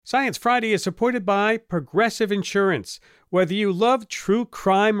Science Friday is supported by Progressive Insurance. Whether you love true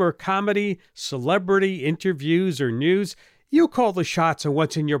crime or comedy, celebrity interviews or news, you call the shots on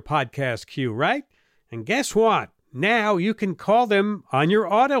what's in your podcast queue, right? And guess what? Now you can call them on your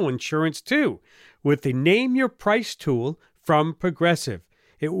auto insurance too with the Name Your Price tool from Progressive.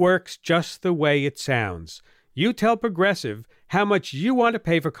 It works just the way it sounds. You tell Progressive how much you want to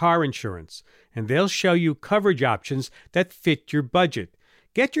pay for car insurance, and they'll show you coverage options that fit your budget.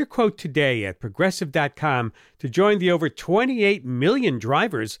 Get your quote today at Progressive.com to join the over 28 million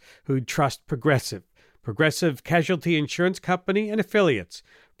drivers who trust Progressive. Progressive Casualty Insurance Company and Affiliates.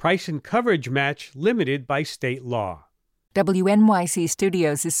 Price and coverage match limited by state law. WNYC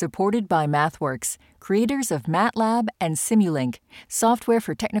Studios is supported by MathWorks, creators of MATLAB and Simulink, software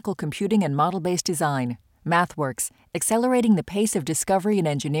for technical computing and model-based design. MathWorks, accelerating the pace of discovery in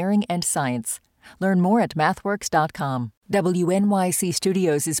engineering and science. Learn more at mathworks.com. WNYC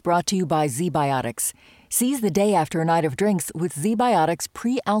Studios is brought to you by ZBiotics. Seize the day after a night of drinks with ZBiotics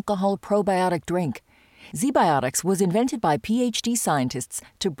pre-alcohol probiotic drink. ZBiotics was invented by PhD scientists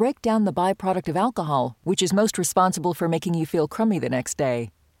to break down the byproduct of alcohol, which is most responsible for making you feel crummy the next day.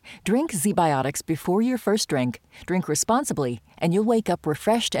 Drink ZBiotics before your first drink, drink responsibly, and you'll wake up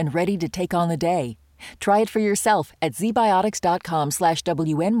refreshed and ready to take on the day. Try it for yourself at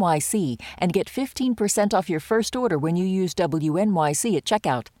zbiotics.com/WNYC and get 15% off your first order when you use WNYC at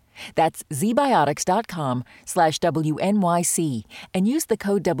checkout. That's zbiotics.com/WNYC and use the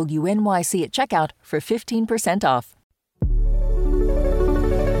code WNYC at checkout for 15% off.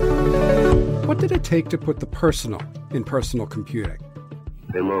 What did it take to put the personal in personal computing?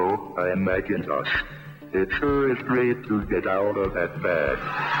 Hello, I am Macintosh. It sure is great to get out of that bag.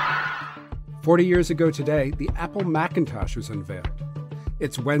 40 years ago today, the Apple Macintosh was unveiled.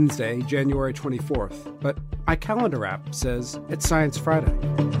 It's Wednesday, January 24th, but my calendar app says it's Science Friday.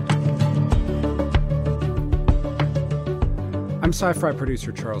 I'm sci-fi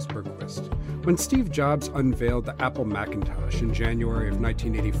producer Charles Bergquist. When Steve Jobs unveiled the Apple Macintosh in January of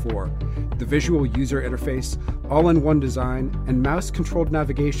 1984, the visual user interface, all-in-one design, and mouse-controlled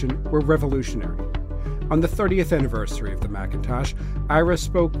navigation were revolutionary. On the 30th anniversary of the Macintosh, Ira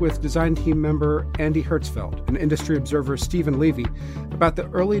spoke with design team member Andy Hertzfeld and industry observer Stephen Levy about the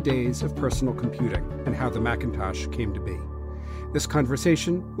early days of personal computing and how the Macintosh came to be. This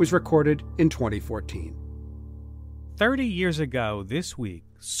conversation was recorded in 2014. 30 years ago this week,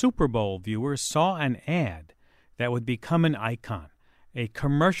 Super Bowl viewers saw an ad that would become an icon, a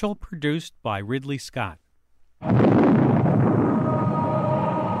commercial produced by Ridley Scott.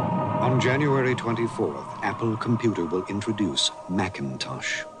 On January 24th, Apple Computer will introduce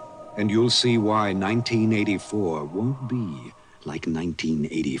Macintosh. And you'll see why 1984 won't be like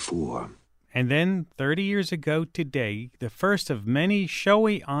 1984. And then, 30 years ago today, the first of many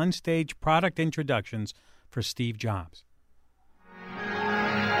showy onstage product introductions for Steve Jobs.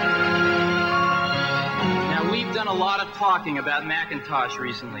 Now, we've done a lot of talking about Macintosh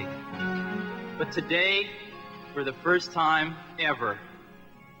recently. But today, for the first time ever,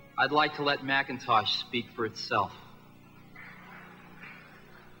 I'd like to let Macintosh speak for itself.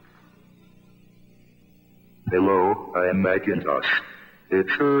 Hello, I am Macintosh. It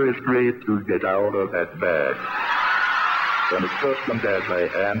sure is great to get out of that bag. And accustomed as I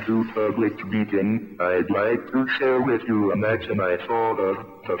am to public speaking, I'd like to share with you a maxim I thought of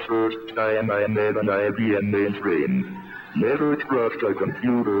the first time I met an IBM mainframe. Never trust a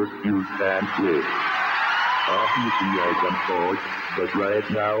computer you can't live. Obviously I can talk, but right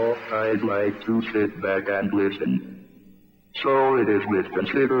now I'd like to sit back and listen. So it is with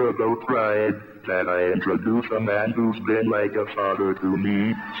considerable pride that I introduce a man who's been like a father to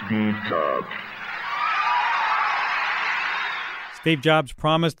me, Steve Jobs. Steve Jobs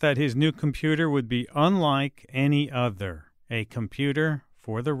promised that his new computer would be unlike any other, a computer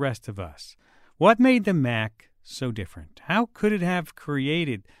for the rest of us. What made the Mac so different? How could it have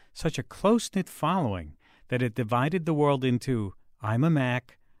created such a close-knit following that it divided the world into, I'm a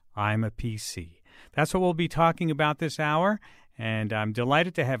Mac, I'm a PC? That's what we'll be talking about this hour, and I'm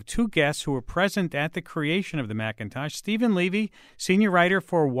delighted to have two guests who were present at the creation of the Macintosh. Stephen Levy, senior writer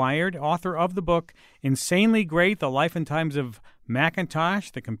for Wired, author of the book Insanely Great, The Life and Times of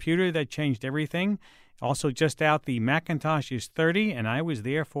Macintosh, the computer that changed everything. Also just out, the Macintosh is 30, and I was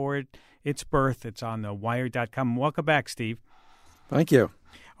there for its birth. It's on the Wired.com. Welcome back, Steve. Thank you.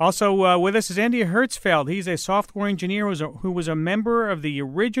 Also with us is Andy Hertzfeld. He's a software engineer who was a member of the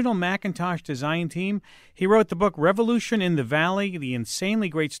original Macintosh design team. He wrote the book Revolution in the Valley, the insanely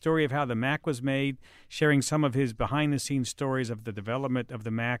great story of how the Mac was made, sharing some of his behind-the-scenes stories of the development of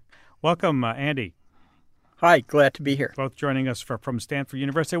the Mac. Welcome, Andy. Hi, glad to be here. Both joining us from Stanford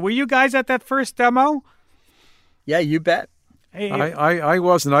University. Were you guys at that first demo? Yeah, you bet. Hey, I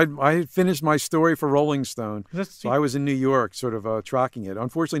wasn't. I had finished my story for Rolling Stone, Let's so I was in New York sort of tracking it.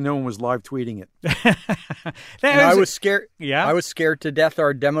 Unfortunately, no one was live tweeting it. I was scared. Yeah? I was scared to death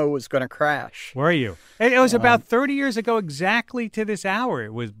our demo was going to crash. Were you? It was about 30 years ago exactly to this hour.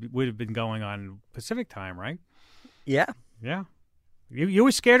 It would have been going on Pacific time, right? Yeah. Yeah. You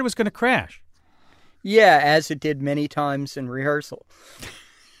were scared it was going to crash. Yeah, as it did many times in rehearsal.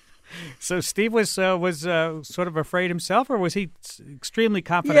 So Steve was sort of afraid himself, or was he extremely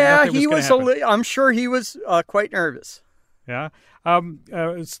confident? Yeah, nothing he was. I'm sure he was quite nervous. Yeah.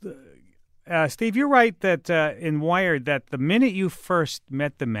 Steve, you write that in Wired that the minute you first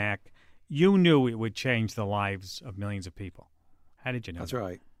met the Mac, you knew it would change the lives of millions of people. How did you know? That's that?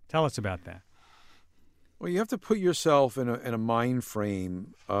 right. Tell us about that. Well, you have to put yourself in a mind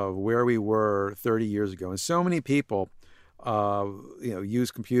frame of where we were 30 years ago, and so many people. Use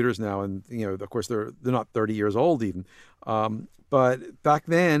computers now, and of course they're not 30 years old even. But back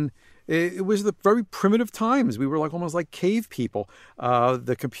then, it was the very primitive times. We were almost like cave people.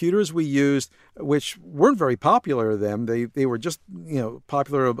 The computers we used, which weren't very popular then, they were just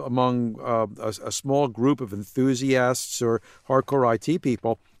popular among a small group of enthusiasts or hardcore IT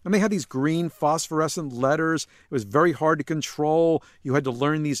people. And they had these green phosphorescent letters. It was very hard to control. You had to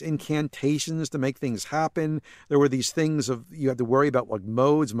learn these incantations to make things happen. There were these things you had to worry about like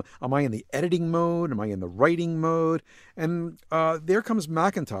modes. Am I in the editing mode? Am I in the writing mode? And there comes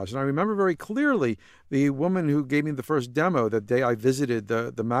Macintosh. And I remember very clearly the woman who gave me the first demo the day I visited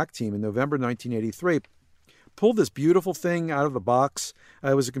the Mac team in November 1983 pulled this beautiful thing out of the box.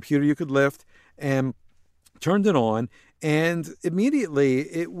 It was a computer you could lift and turned it on. And immediately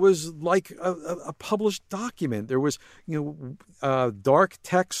it was like a published document. There was, dark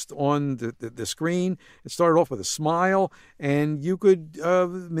text on the screen. It started off with a smile, and you could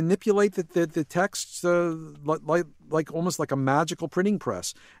manipulate the text like almost like a magical printing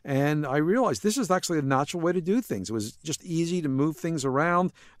press. And I realized this is actually a natural way to do things. It was just easy to move things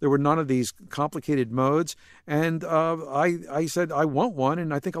around. There were none of these complicated modes. And I said, I want one,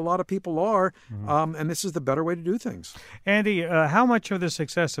 and I think a lot of people are. Mm-hmm. And this is the better way to do things. Andy, how much of the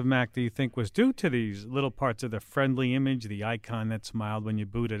success of Mac do you think was due to these little parts of the friendly image, the icon that smiled when you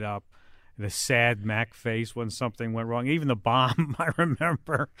booted up, the sad Mac face when something went wrong, even the bomb, I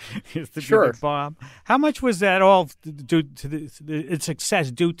remember, the bomb. How much was that all due to its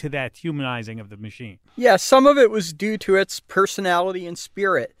success due to that humanizing of the machine? Yeah, some of it was due to its personality and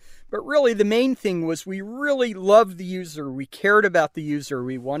spirit. But really, the main thing was we really loved the user. We cared about the user.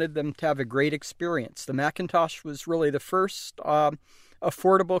 We wanted them to have a great experience. The Macintosh was really the first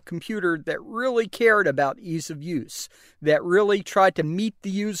affordable computer that really cared about ease of use, that really tried to meet the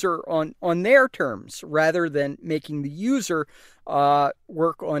user on their terms rather than making the user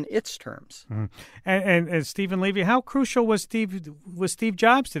work on its terms. Mm-hmm. And Stephen Levy, how crucial was Steve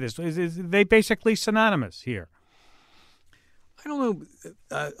Jobs to this? Is they basically synonymous here? I don't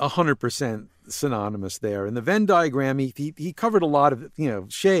know 100% synonymous there. In the Venn diagram, he covered a lot of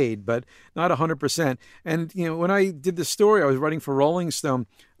shade, but not 100%. And when I did the story, I was writing for Rolling Stone,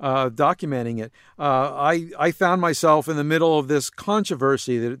 documenting it. I found myself in the middle of this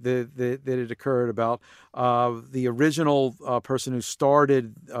controversy that had occurred about the original person who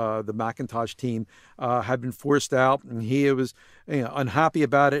started the Macintosh team had been forced out, and he was unhappy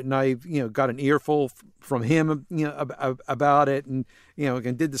about it. And I got an earful from him about it, and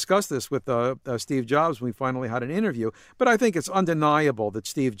and did discuss this with Steve Jobs when we finally had an interview. But I think it's undeniable that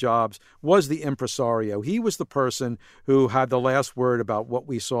Steve Jobs was the impresario. He was the person who had the last word about what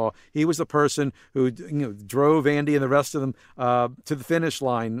we saw. He was the person who drove Andy and the rest of them to the finish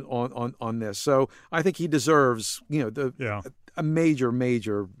line on this. So I think he deserves a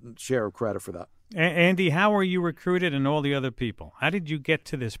major share of credit for that. Andy, how were you recruited and all the other people? How did you get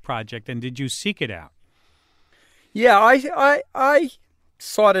to this project, and did you seek it out? Yeah, I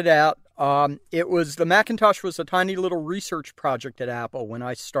sought it out. The Macintosh was a tiny little research project at Apple when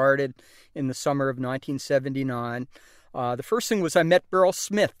I started in the summer of 1979. The first thing was I met Burrell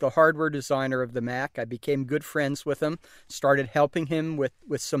Smith, the hardware designer of the Mac. I became good friends with him, started helping him with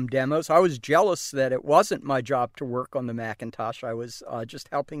some demos. I was jealous that it wasn't my job to work on the Macintosh. I was just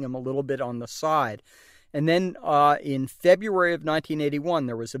helping him a little bit on the side. And then in February of 1981,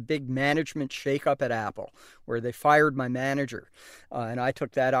 there was a big management shakeup at Apple where they fired my manager. And I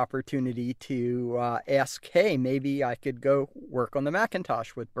took that opportunity to ask, hey, maybe I could go work on the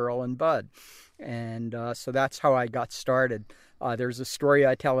Macintosh with Burrell and Bud. And so that's how I got started. There's a story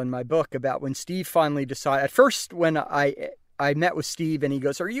I tell in my book about when Steve finally decided. At first, when I I met with Steve, and he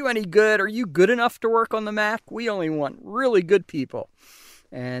goes, "Are you any good? Are you good enough to work on the Mac? We only want really good people."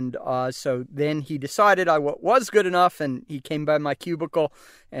 And so then he decided I was good enough, and he came by my cubicle,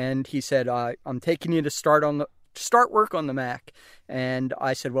 and he said, "I'm taking you to start work on the Mac." And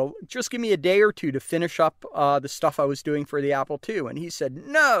I said, "Well, just give me a day or two to finish up the stuff I was doing for the Apple II." And he said,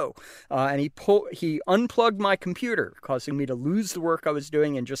 "No." And he unplugged my computer, causing me to lose the work I was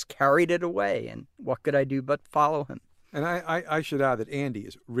doing, and just carried it away. And what could I do but follow him? And I should add that Andy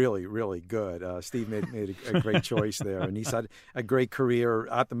is really, really good. Steve made a great choice there, and he's had a great career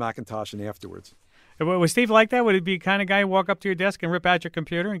at the Macintosh and afterwards. Was Steve like that? Would he be the kind of guy who walk up to your desk and rip out your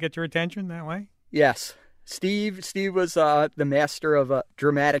computer and get your attention that way? Yes. Steve was the master of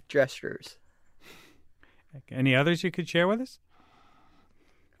dramatic gestures. Any others you could share with us?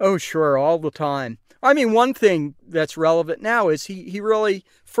 Oh, sure, all the time. I mean, one thing that's relevant now is he really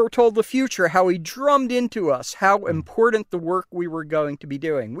foretold the future, how he drummed into us how important the work we were going to be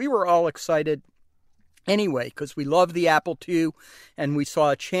doing. We were all excited anyway because we loved the Apple II, and we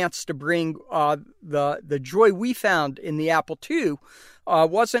saw a chance to bring the joy we found in the Apple II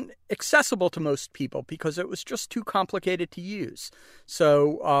wasn't accessible to most people because it was just too complicated to use.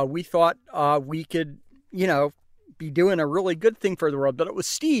 So we thought we could, be doing a really good thing for the world. But it was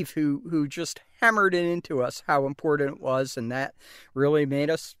Steve who just hammered it into us how important it was, and that really made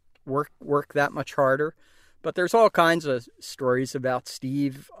us work that much harder. But there's all kinds of stories about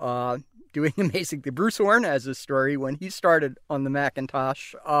Steve doing amazing things. Bruce Orn has a story when he started on the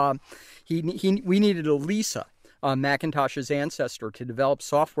Macintosh. We needed a Lisa, Macintosh's ancestor, to develop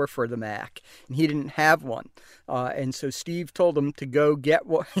software for the Mac, and he didn't have one. And so Steve told him to go get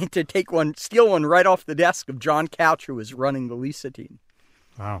one, steal one right off the desk of John Couch, who was running the Lisa team.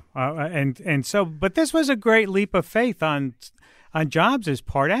 Wow. But this was a great leap of faith on Jobs'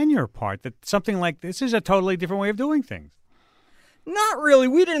 part and your part, that something like this is a totally different way of doing things. Not really.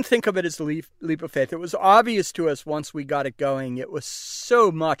 We didn't think of it as a leap of faith. It was obvious to us once we got it going. It was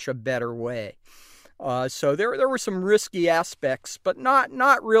so much a better way. So there were some risky aspects, but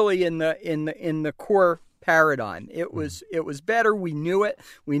not really in the core paradigm. It was better. We knew it.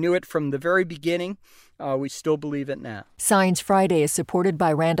 We knew it from the very beginning. We still believe it now. Science Friday is supported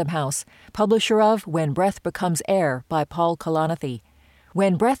by Random House, publisher of When Breath Becomes Air by Paul Kalanithi.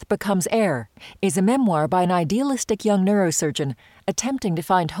 When Breath Becomes Air is a memoir by an idealistic young neurosurgeon attempting to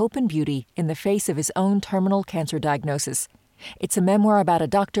find hope and beauty in the face of his own terminal cancer diagnosis. It's a memoir about a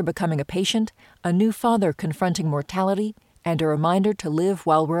doctor becoming a patient, a new father confronting mortality, and a reminder to live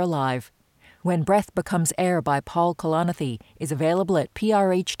while we're alive. When Breath Becomes Air by Paul Kalanithi is available at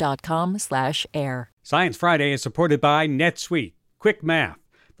prh.com/air. Science Friday is supported by NetSuite. Quick math.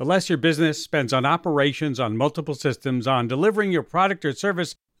 The less your business spends on operations, on multiple systems, on delivering your product or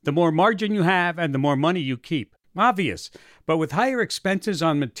service, the more margin you have and the more money you keep. Obvious. But with higher expenses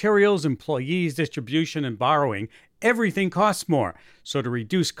on materials, employees, distribution, and borrowing, everything costs more. So to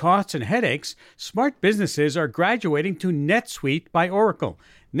reduce costs and headaches, smart businesses are graduating to NetSuite by Oracle.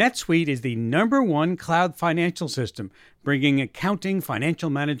 NetSuite is the #1 cloud financial system, bringing accounting, financial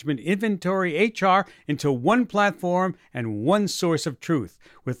management, inventory, HR into one platform and one source of truth.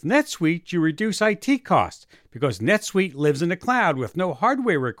 With NetSuite, you reduce IT costs because NetSuite lives in the cloud with no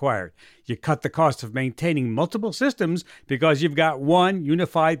hardware required. You cut the cost of maintaining multiple systems because you've got one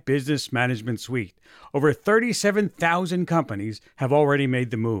unified business management suite. Over 37,000 companies have already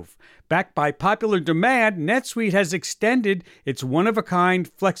made the move. Backed by popular demand, NetSuite has extended its one-of-a-kind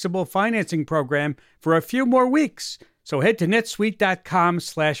flexible financing program for a few more weeks. So head to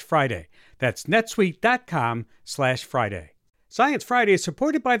netsuite.com/Friday. That's netsuite.com/Friday. Science Friday is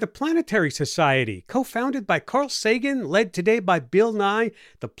supported by the Planetary Society. Co-founded by Carl Sagan, led today by Bill Nye,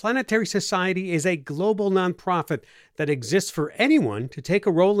 the Planetary Society is a global nonprofit that exists for anyone to take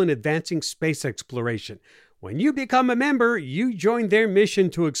a role in advancing space exploration. When you become a member, you join their mission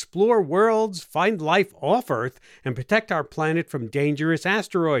to explore worlds, find life off Earth, and protect our planet from dangerous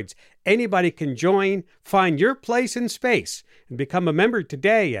asteroids. Anybody can join. Find your place in space and become a member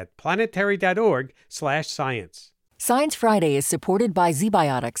today at planetary.org/science. Science Friday is supported by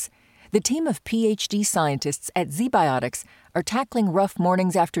ZBiotics. The team of PhD scientists at ZBiotics are tackling rough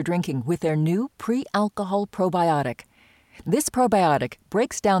mornings after drinking with their new pre-alcohol probiotic. This probiotic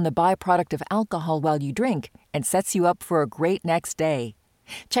breaks down the byproduct of alcohol while you drink and sets you up for a great next day.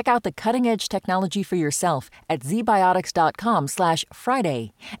 Check out the cutting-edge technology for yourself at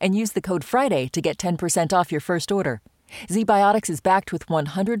zbiotics.com/Friday and use the code Friday to get 10% off your first order. ZBiotics is backed with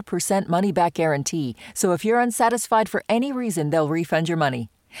 100% money-back guarantee, so if you're unsatisfied for any reason, they'll refund your money.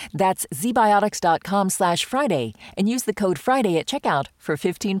 That's zbiotics.com/Friday and use the code Friday at checkout for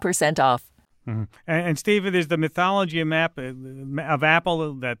 15% off. Mm-hmm. And Steve, there's the mythology of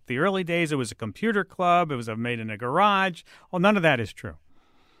Apple that the early days it was a computer club, it was made in a garage. Well, none of that is true.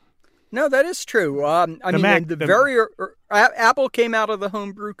 No, that is true. Apple came out of the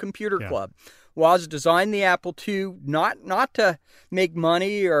Homebrew Computer Club. Woz designed the Apple II not to make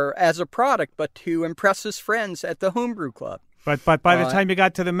money or as a product, but to impress his friends at the Homebrew Club. But by the time you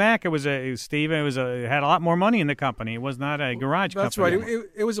got to the Mac, it had a lot more money in the company. It was not a garage company. That's right.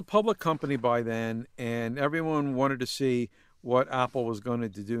 It was a public company by then, and everyone wanted to see what Apple was going to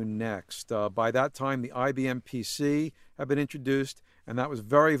do next. By that time, the IBM PC had been introduced, and that was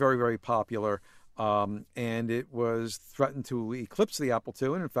very, very, very popular. And it was threatened to eclipse the Apple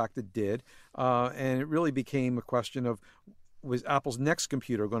II, and in fact it did. And it really became a question of, was Apple's next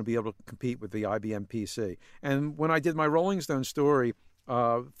computer going to be able to compete with the IBM PC? And when I did my Rolling Stone story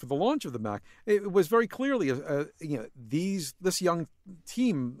for the launch of the Mac, it was very clearly, this young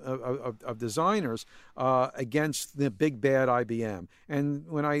team of designers against the big bad IBM. And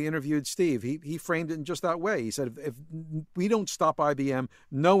when I interviewed Steve, he framed it in just that way. He said, if we don't stop IBM,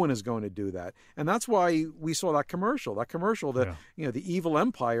 no one is going to do that. And that's why we saw that commercial. The evil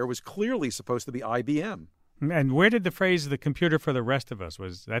empire was clearly supposed to be IBM. And where did the phrase "the computer for the rest of us"?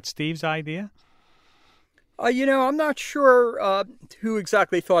 Was that Steve's idea? I'm not sure who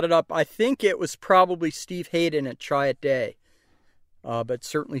exactly thought it up. I think it was probably Steve Hayden at Chiat Day, but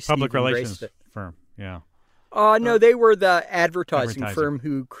certainly Steve Public relations it. firm. Yeah. No, they were the advertising firm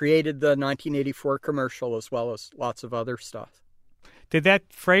who created the 1984 commercial as well as lots of other stuff. Did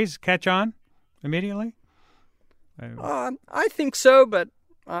that phrase catch on immediately? I think so, but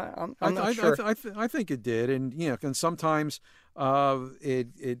I'm not sure. I think it did, and sometimes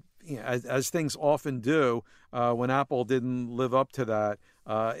as things often do, when Apple didn't live up to that,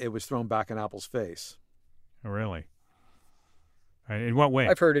 it was thrown back in Apple's face. Oh, really? In what way?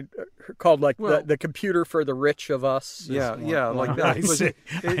 I've heard it called the computer for the rich of us. Yeah, like that.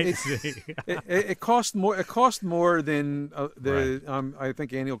 It cost more. It cost more than I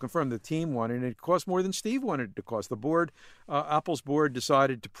think Andy will confirm the team wanted, and it cost more than Steve wanted it to cost. The board, Apple's board,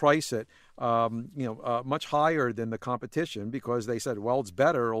 decided to price it, much higher than the competition because they said, well, it's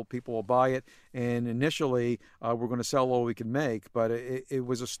better. People will buy it, and initially we're going to sell all we can make. But it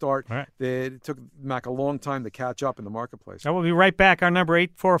was a start that it took Mac a long time to catch up in the marketplace. I will be right back. Our number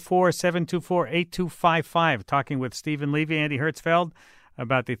 844-724-8255. Talking with Stephen Levy, Andy Hertzfeld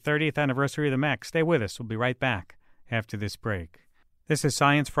about the 30th anniversary of the Mac. Stay with us. We'll be right back after this break. This is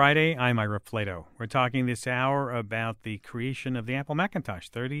Science Friday. I'm Ira Flato. We're talking this hour about the creation of the Apple Macintosh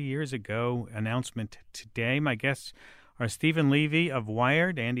 30 years ago. Announcement today. My guests are Stephen Levy of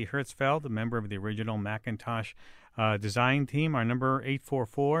Wired, Andy Hertzfeld, a member of the original Macintosh design team. Our number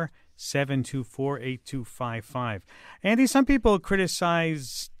 844-724-8255. Andy, some people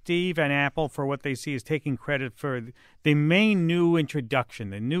criticize Steve and Apple for what they see as taking credit for the main new introduction,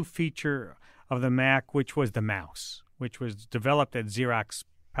 the new feature of the Mac, which was the mouse, which was developed at Xerox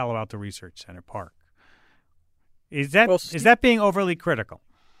Palo Alto Research Center Park. Is that being overly critical?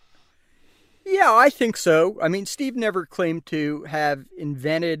 Yeah, I think so. I mean, Steve never claimed to have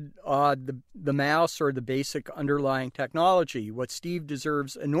invented the mouse or the basic underlying technology. What Steve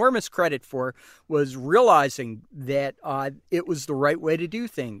deserves enormous credit for was realizing that it was the right way to do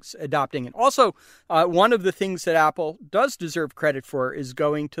things, adopting it. Also, one of the things that Apple does deserve credit for is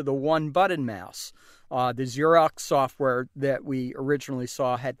going to the one-button mouse. The Xerox software that we originally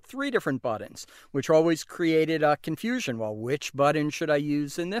saw had 3 different buttons, which always created confusion. Well, which button should I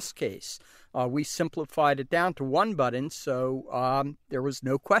use in this case? We simplified it down to 1 button, so there was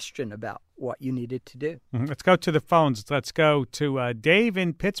no question about what you needed to do. Mm-hmm. Let's go to the phones. Let's go to Dave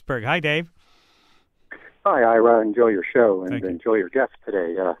in Pittsburgh. Hi, Dave. Hi, Ira. Enjoy your show and enjoy your guest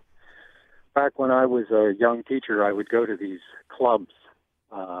today. Back when I was a young teacher, I would go to these clubs,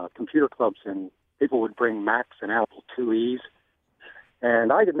 computer clubs, and people would bring Macs and Apple IIes,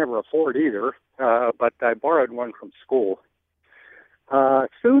 and I could never afford either, but I borrowed one from school.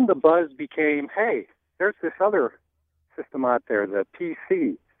 Soon the buzz became, hey, there's this other system out there, the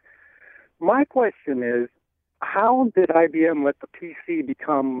PC. My question is, how did IBM let the PC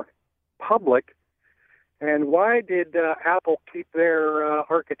become public, and why did Apple keep their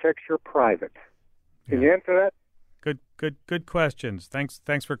architecture private? Can you answer that? Good questions.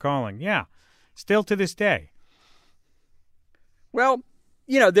 Thanks for calling. Yeah. Still to this day. Well,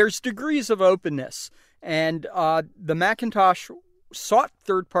 there's degrees of openness, and the Macintosh sought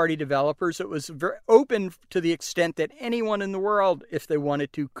third-party developers. It was very open to the extent that anyone in the world, if they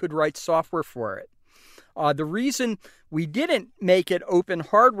wanted to, could write software for it. The reason we didn't make it open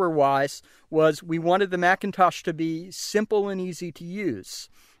hardware-wise was we wanted the Macintosh to be simple and easy to use.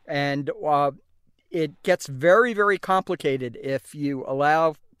 And it gets very, very complicated if you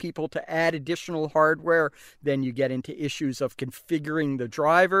allow people to add additional hardware. Then you get into issues of configuring the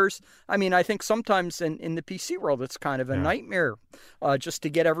drivers. I mean, I think sometimes in the PC world, it's kind of a nightmare just to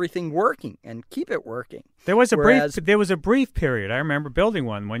get everything working and keep it working. There was a brief period. I remember building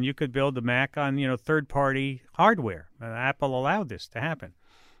one when you could build a Mac on third-party hardware. Apple allowed this to happen,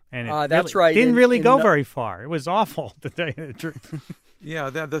 and it that's right. Didn't really go very far. It was awful, to tell you the truth.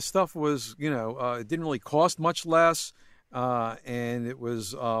 Yeah, the stuff was it didn't really cost much less. And it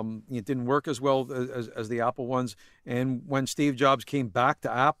was it didn't work as well as the Apple ones. And when Steve Jobs came back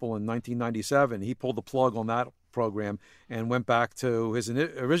to Apple in 1997, he pulled the plug on that program and went back to his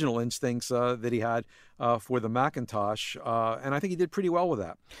original instincts that he had for the Macintosh. And I think he did pretty well with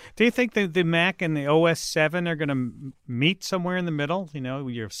that. Do you think that the Mac and the OS 7 are going to meet somewhere in the middle?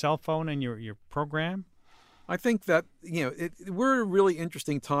 Your cell phone and your program? I think that we're in a really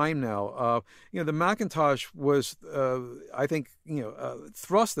interesting time now. The Macintosh was, I think,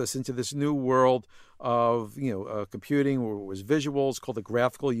 thrust us into this new world of computing, where it was visuals, called the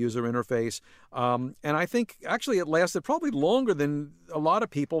graphical user interface, and I think actually it lasted probably longer than a lot of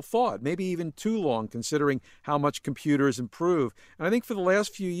people thought, maybe even too long, considering how much computers improve. And I think for the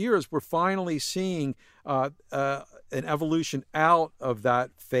last few years, we're finally seeing an evolution out of that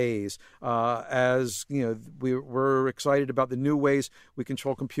phase, as we're excited about the new ways we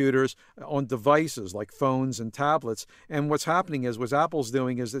control computers on devices like phones and tablets. And what's happening is, what Apple's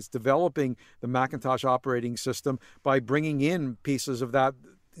doing is it's developing the Macintosh operating system by bringing in pieces of that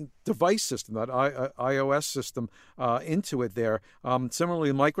device system, that iOS system, into it there.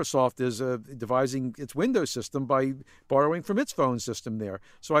 Similarly, Microsoft is devising its Windows system by borrowing from its phone system there.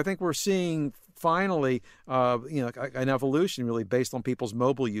 So I think we're seeing finally an evolution really based on people's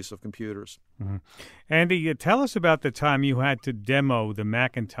mobile use of computers. Mm-hmm. Andy, tell us about the time you had to demo the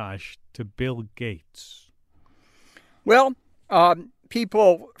Macintosh to Bill Gates. Well,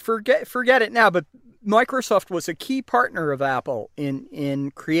 people forget it now, but Microsoft was a key partner of Apple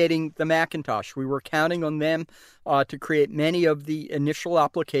in creating the Macintosh. We were counting on them to create many of the initial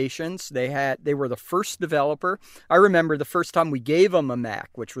applications. They were the first developer. I remember the first time we gave them a Mac,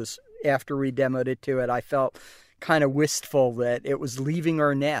 which was after we demoed it to it. I felt kind of wistful that it was leaving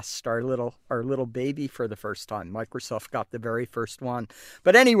our nest, our little baby, for the first time. Microsoft got the very first one.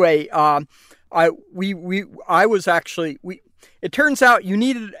 But anyway, it turns out you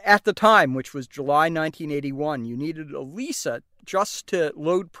needed, at the time, which was July 1981, you needed a Lisa just to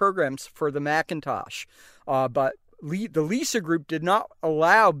load programs for the Macintosh. But the Lisa group did not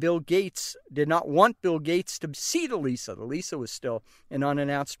want Bill Gates to see the Lisa. The Lisa was still an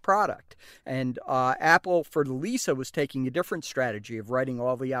unannounced product. And Apple, for the Lisa, was taking a different strategy of writing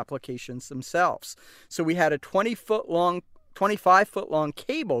all the applications themselves. So we had a 25-foot-long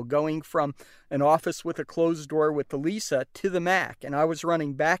cable going from an office with a closed door with the Lisa to the Mac. And I was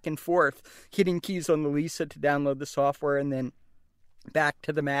running back and forth, hitting keys on the Lisa to download the software and then back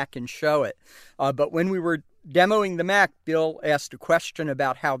to the Mac and show it. But when we were demoing the Mac, Bill asked a question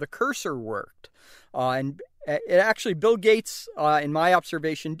about how the cursor worked. And Bill Gates, in my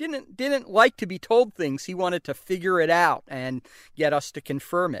observation, didn't like to be told things. He wanted to figure it out and get us to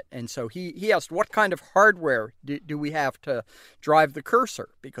confirm it. And so he asked, what kind of hardware do we have to drive the cursor?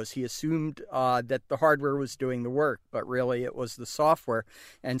 Because he assumed that the hardware was doing the work, but really it was the software.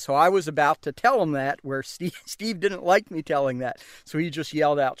 And so I was about to tell him that, where Steve didn't like me telling that. So he just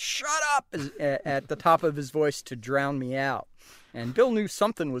yelled out, "Shut up!" at the top of his voice to drown me out. And Bill knew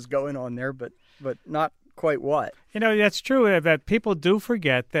something was going on there, but not quite what. That's true, that people do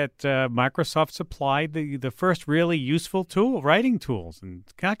forget that Microsoft supplied the first really useful writing tools and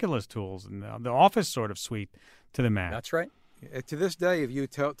calculus tools and the Office sort of suite to the Mac. That's right. To this day, if you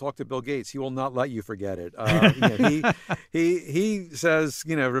talk to Bill Gates, he will not let you forget it. He says,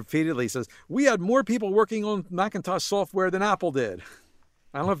 repeatedly says, we had more people working on Macintosh software than Apple did.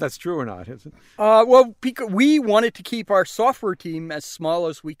 I don't know if that's true or not. Well, we wanted to keep our software team as small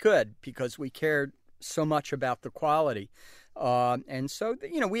as we could because we cared so much about the quality. And so,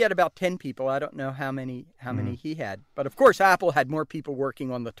 we had about 10 people. I don't know how many he had. But of course, Apple had more people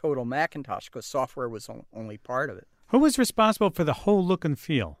working on the total Macintosh because software was only part of it. Who was responsible for the whole look and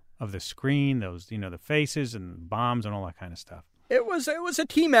feel of the screen, those, the faces and bombs and all that kind of stuff? It was a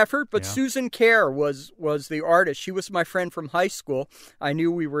team effort, but Susan Kerr was the artist. She was my friend from high school. I knew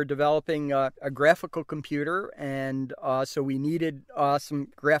we were developing a graphical computer, and so we needed some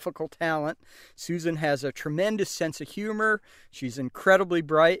graphical talent. Susan has a tremendous sense of humor. She's incredibly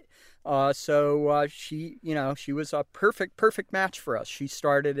bright. So she was a perfect match for us. She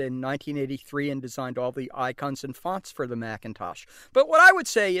started in 1983 and designed all the icons and fonts for the Macintosh. But what I would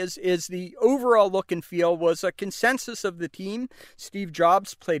say is the overall look and feel was a consensus of the team. Steve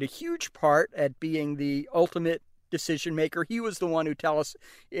Jobs played a huge part at being the ultimate decision maker. He was the one who tell us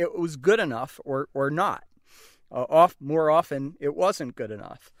it was good enough or not. More often, it wasn't good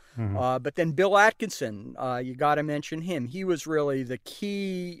enough. Mm-hmm. But then Bill Atkinson, you got to mention him. He was really the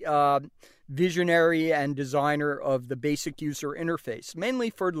key visionary and designer of the basic user interface, mainly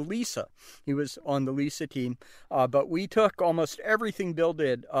for Lisa. He was on the Lisa team. But we took almost everything Bill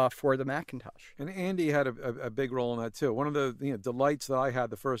did for the Macintosh. And Andy had a big role in that, too. One of the delights that I had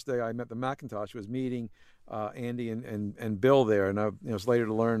the first day I met the Macintosh was meeting Andy and Bill there. And I was later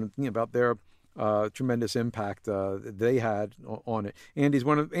to learn about their tremendous impact they had on it. Andy's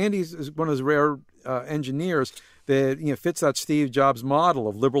one of those rare engineers that fits that Steve Jobs model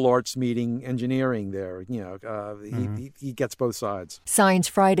of liberal arts meeting engineering. There, he gets both sides. Science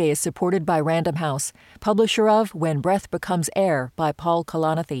Friday is supported by Random House, publisher of When Breath Becomes Air by Paul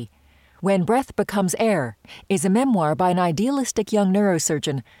Kalanithi. When Breath Becomes Air is a memoir by an idealistic young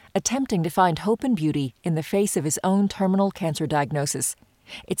neurosurgeon attempting to find hope and beauty in the face of his own terminal cancer diagnosis.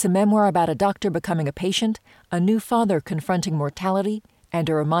 It's a memoir about a doctor becoming a patient, a new father confronting mortality, and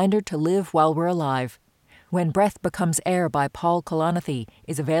a reminder to live while we're alive. When Breath Becomes Air by Paul Kalanithi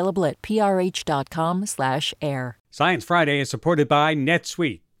is available at prh.com/air. Science Friday is supported by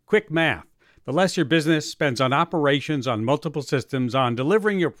NetSuite. Quick math. The less your business spends on operations, on multiple systems, on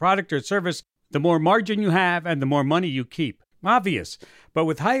delivering your product or service, the more margin you have and the more money you keep. Obvious. But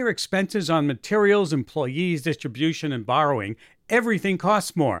with higher expenses on materials, employees, distribution, and borrowing, everything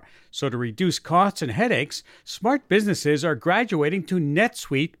costs more. So to reduce costs and headaches, smart businesses are graduating to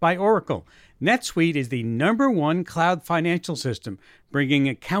NetSuite by Oracle. NetSuite is the #1 cloud financial system, bringing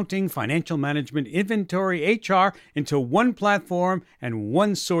accounting, financial management, inventory, HR into one platform and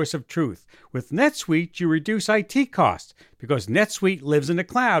one source of truth. With NetSuite, you reduce IT costs because NetSuite lives in the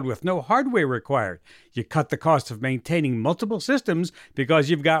cloud with no hardware required. You cut the cost of maintaining multiple systems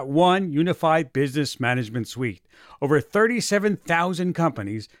because you've got one unified business management suite. Over 37,000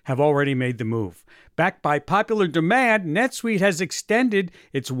 companies have already made the move. Backed by popular demand, NetSuite has extended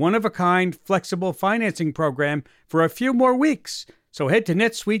its one-of-a-kind flexible financing program for a few more weeks. So head to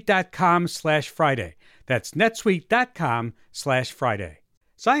netsuite.com/Friday. That's netsuite.com/Friday.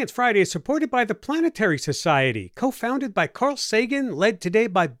 Science Friday is supported by the Planetary Society. Co-founded by Carl Sagan, led today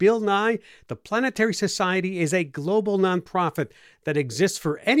by Bill Nye, the Planetary Society is a global nonprofit that exists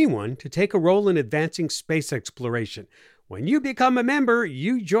for anyone to take a role in advancing space exploration. When you become a member,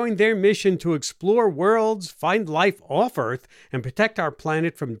 you join their mission to explore worlds, find life off Earth, and protect our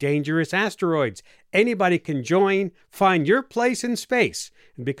planet from dangerous asteroids. Anybody can join. Find your place in space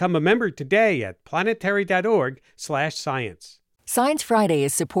and become a member today at planetary.org/science. Science Friday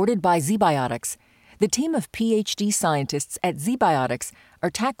is supported by ZBiotics. The team of PhD scientists at ZBiotics are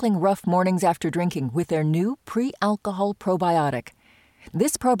tackling rough mornings after drinking with their new pre-alcohol probiotic.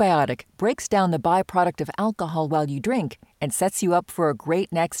 This probiotic breaks down the byproduct of alcohol while you drink and sets you up for a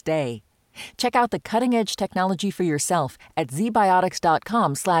great next day. Check out the cutting-edge technology for yourself at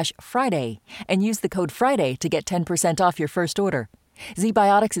zbiotics.com/Friday and use the code Friday to get 10% off your first order.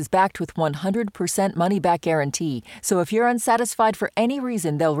 ZBiotics is backed with 100% money-back guarantee, so if you're unsatisfied for any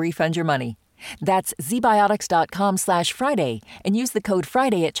reason, they'll refund your money. That's zbiotics.com/Friday and use the code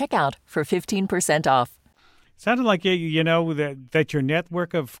Friday at checkout for 15% off. Sounded like that your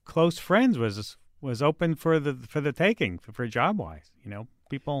network of close friends was open for the taking for job wise.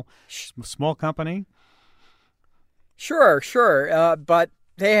 People, small company. Sure, but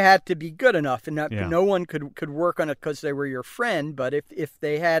they had to be good enough, and no one could work on it because they were your friend. But if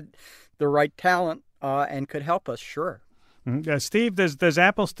they had the right talent and could help us, sure. Mm-hmm. Steve, does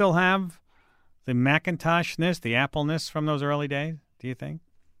Apple still have the Macintoshness, the Apple-ness from those early days? Do you think?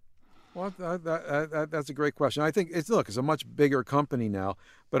 Well, that's a great question. I think it's a much bigger company now,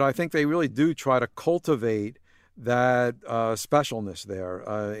 but I think they really do try to cultivate that specialness there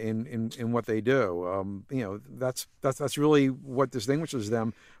in what they do. That's really what distinguishes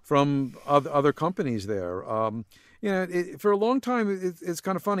them from other companies there. For a long time, it's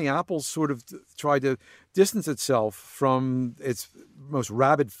kind of funny. Apple's sort of tried to distance itself from its most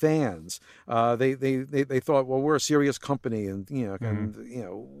rabid fans. They thought, well, we're a serious company, and we're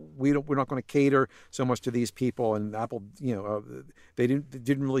not going to cater so much to these people. And Apple, they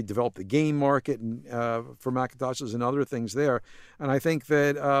didn't really develop the game market for Macintoshes and other things there. And I think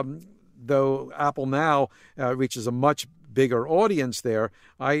that though Apple now reaches a much bigger audience there,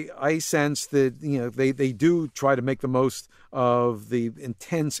 I sense that they do try to make the most of the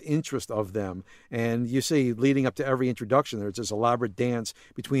intense interest of them. And you see, leading up to every introduction, there's this elaborate dance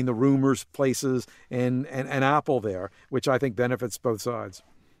between the rumors places and Apple there, which I think benefits both sides.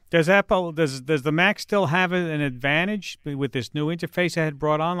 Does the Mac still have an advantage with this new interface it had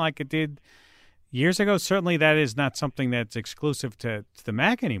brought on like it did years ago? Certainly that is not something that's exclusive to the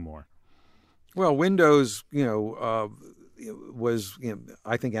Mac anymore. Well, Windows, was,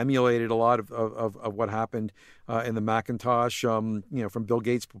 I think, emulated a lot of what happened in the Macintosh. From Bill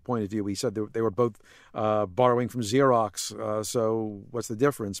Gates' point of view, he said they were both borrowing from Xerox. So what's the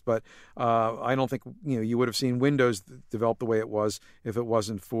difference? But I don't think you would have seen Windows develop the way it was if it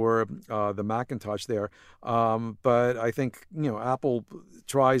wasn't for the Macintosh there. But I think Apple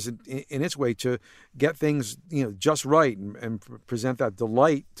tries in its way to get things just right and present that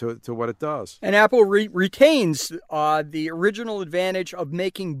delight to what it does. And Apple retains the original advantage of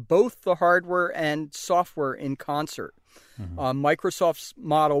making both the hardware and software in concert. Mm-hmm. Microsoft's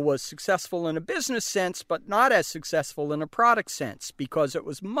model was successful in a business sense, but not as successful in a product sense, because it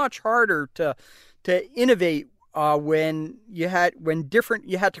was much harder to innovate when you had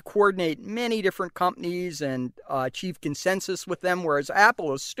to coordinate many different companies and achieve consensus with them, whereas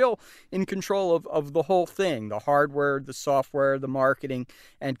Apple is still in control of the whole thing, the hardware, the software, the marketing,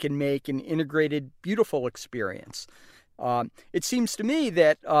 and can make an integrated, beautiful experience. It seems to me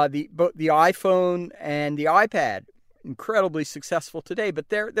that the iPhone and the iPad, incredibly successful today, but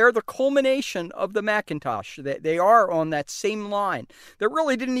they're the culmination of the Macintosh. They are on that same line. That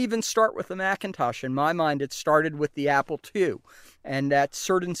really didn't even start with the Macintosh. In my mind, it started with the Apple II and that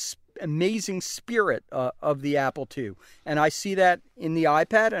certain amazing spirit of the Apple II. And I see that in the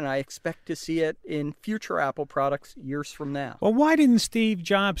iPad, and I expect to see it in future Apple products years from now. Well, why didn't Steve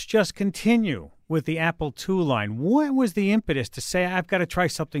Jobs just continue with the Apple II line? What was the impetus to say, I've got to try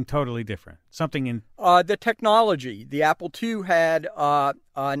something totally different? Something in... the technology. The Apple II had an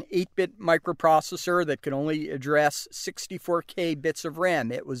 8-bit microprocessor that could only address 64K bits of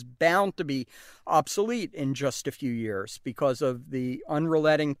RAM. It was bound to be obsolete in just a few years because of the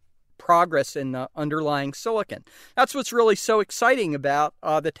unrelenting progress in the underlying silicon. That's what's really so exciting about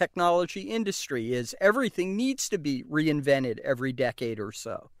the technology industry, is everything needs to be reinvented every decade or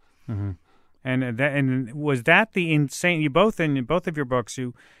so. Mm-hmm. And was that the insane? You both in both of your books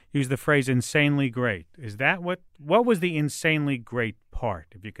you use the phrase "insanely great." Is that what was the insanely great part?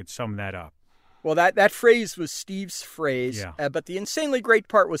 If you could sum that up. Well, that phrase was Steve's phrase, yeah. But the insanely great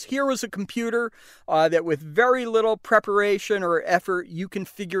part was, here was a computer that with very little preparation or effort you can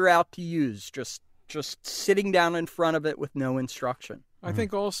figure out to use, just sitting down in front of it with no instruction. I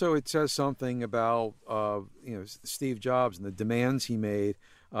think also it says something about Steve Jobs and the demands he made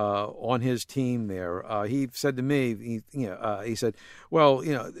on his team there. He said to me, he said, well,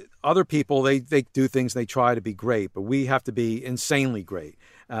 other people, they do things, they try to be great, but we have to be insanely great.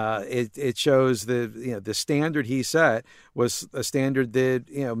 It shows the standard he set was a standard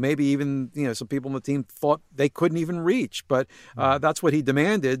that maybe even some people on the team thought they couldn't even reach, but that's what he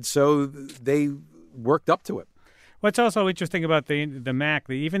demanded, so they worked up to it. What's also interesting about the Mac,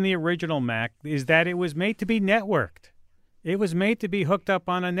 even the original Mac, is that it was made to be networked. It was made to be hooked up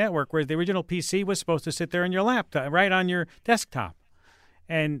on a network, whereas the original PC was supposed to sit there in your laptop, right on your desktop.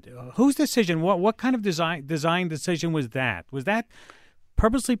 And whose decision? What kind of design decision was that? Was that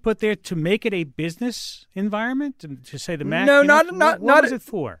purposely put there to make it a business environment, to say the Mac? No, what was it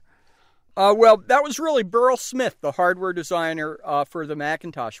for? Well, that was really Burrell Smith, the hardware designer for the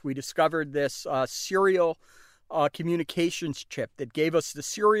Macintosh. We discovered this serial communications chip that gave us the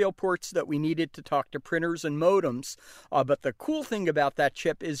serial ports that we needed to talk to printers and modems. But the cool thing about that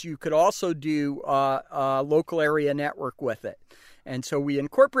chip is you could also do local area network with it. And so we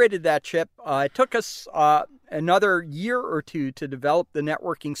incorporated that chip. It took us another year or two to develop the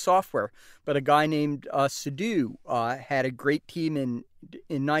networking software, but a guy named Sidhu had a great team in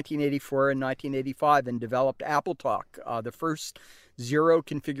 1984 and 1985 and developed AppleTalk, the first zero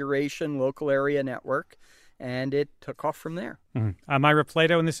configuration local area network, and it took off from there. Mm-hmm. I'm Ira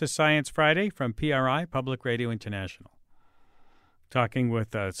Flato, and this is Science Friday from PRI, Public Radio International. Talking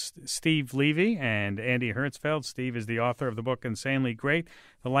with Steve Levy and Andy Hertzfeld. Steve is the author of the book Insanely Great,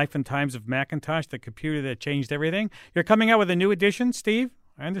 The Life and Times of Macintosh, the Computer That Changed Everything. You're coming out with a new edition, Steve,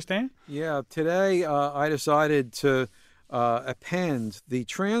 I understand? Yeah, today I decided to append the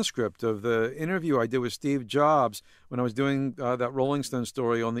transcript of the interview I did with Steve Jobs when I was doing that Rolling Stone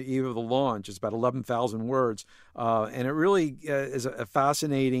story on the eve of the launch. It's about 11,000 words, and it really is a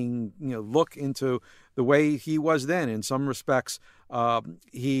fascinating look into the way he was then. In some respects,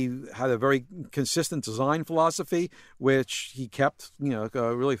 he had a very consistent design philosophy, which he kept,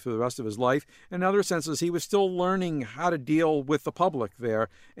 really for the rest of his life. In other senses, he was still learning how to deal with the public there.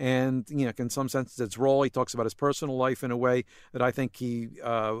 And, in some senses, it's role. He talks about his personal life in a way that I think he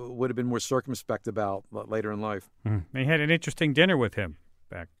would have been more circumspect about later in life. They had an interesting dinner with him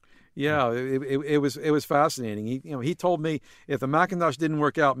back. Yeah, it was fascinating. He told me if the Macintosh didn't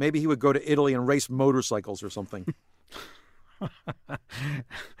work out, maybe he would go to Italy and race motorcycles or something.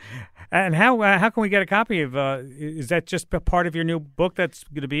 And how can we get a copy of? Is that just a part of your new book that's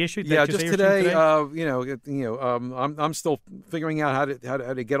going to be issued? Yeah, just today. I'm still figuring out how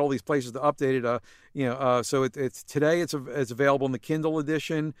to get all these places to update it. So it's today. It's available in the Kindle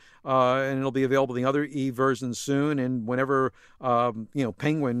edition, and it'll be available in the other e-versions soon. And whenever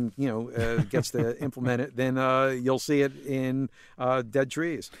Penguin gets to implement it, then you'll see it in Dead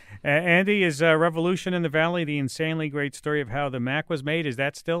Trees. Andy, is Revolution in the Valley, the insanely great story of how the Mac was made, is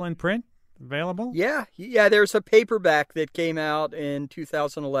that still in print? Available? Yeah. There's a paperback that came out in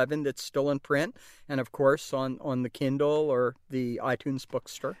 2011 that's still in print, and of course on the Kindle or the iTunes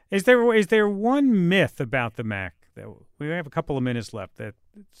bookstore. Is there one myth about the Mac that we have a couple of minutes left that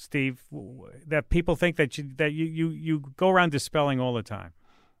Steve, that people think that you go around dispelling all the time,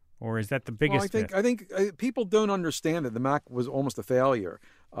 or is that the biggest myth? I think people don't understand that the Mac was almost a failure.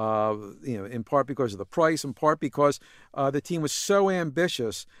 In part because of the price, in part because the team was so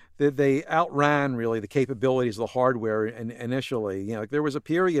ambitious that they outran really the capabilities of the hardware. And initially, there was a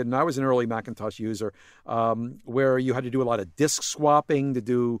period, and I was an early Macintosh user, where you had to do a lot of disk swapping to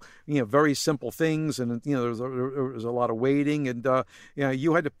do very simple things, and there was a lot of waiting, and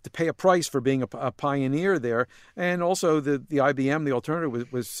you had to pay a price for being a pioneer there. And also the IBM, the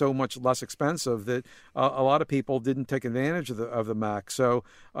alternative, was so much less expensive that a lot of people didn't take advantage of the Mac. So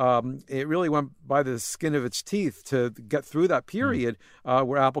it really went by the skin of its teeth to get through that period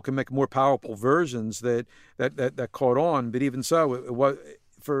where Apple can make more powerful versions that caught on. But even so, it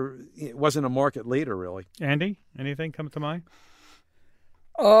wasn't a market leader, really. Andy, anything come to mind?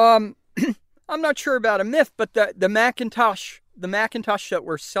 I'm not sure about a myth, but the Macintosh that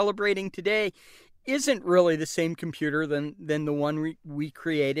we're celebrating today isn't really the same computer than the one we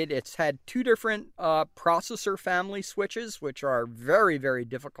created. It's had two different processor family switches, which are very, very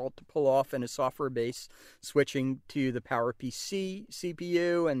difficult to pull off in a software base, switching to the PowerPC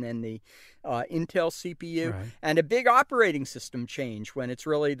CPU and then the Intel CPU, right. And a big operating system change when it's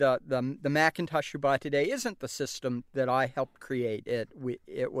really the Macintosh you buy today isn't the system that I helped create.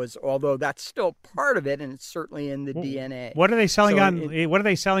 It was, although that's still part of it, and it's certainly in the DNA. What are they selling what are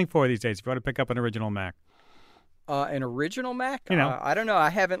they selling for these days if you want to pick up an original Mac? An original Mac? I don't know. I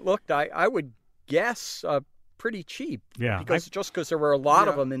haven't looked. I would guess pretty cheap. Yeah. Because there were a lot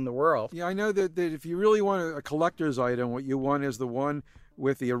of them in the world. Yeah, I know that if you really want a collector's item, what you want is the one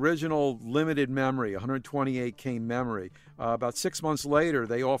with the original limited memory, 128K memory. About 6 months later,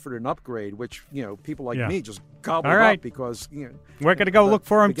 they offered an upgrade, which people like me just gobbled up because we're going to go look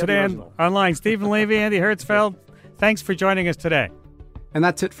for them today online. Stephen Levy, Andy Hertzfeld, thanks for joining us today. And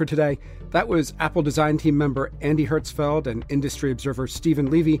that's it for today. That was Apple Design Team member Andy Hertzfeld and industry observer Stephen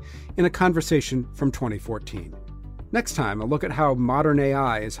Levy in a conversation from 2014. Next time, a look at how modern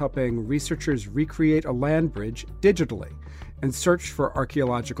AI is helping researchers recreate a land bridge digitally and search for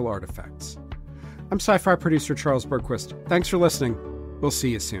archaeological artifacts. I'm sci-fi producer Charles Bergquist. Thanks for listening. We'll see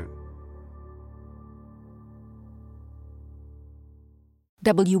you soon.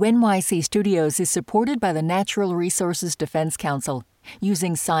 WNYC Studios is supported by the Natural Resources Defense Council.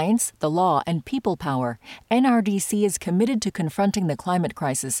 Using science, the law, and people power, NRDC is committed to confronting the climate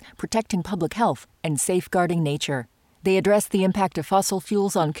crisis, protecting public health, and safeguarding nature. They address the impact of fossil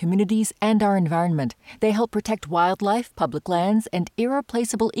fuels on communities and our environment. They help protect wildlife, public lands, and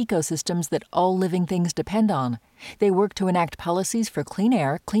irreplaceable ecosystems that all living things depend on. They work to enact policies for clean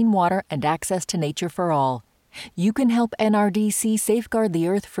air, clean water, and access to nature for all. You can help NRDC safeguard the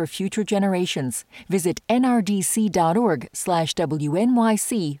Earth for future generations. Visit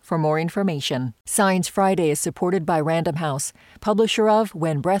nrdc.org/WNYC for more information. Science Friday is supported by Random House, publisher of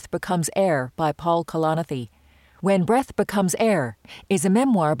When Breath Becomes Air by Paul Kalanithi. When Breath Becomes Air is a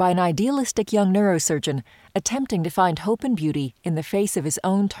memoir by an idealistic young neurosurgeon attempting to find hope and beauty in the face of his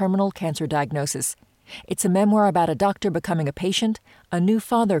own terminal cancer diagnosis. It's a memoir about a doctor becoming a patient, a new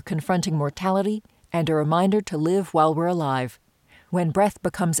father confronting mortality, and a reminder to live while we're alive. When Breath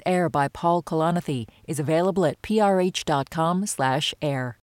Becomes Air by Paul Kalanithi is available at prh.com/air.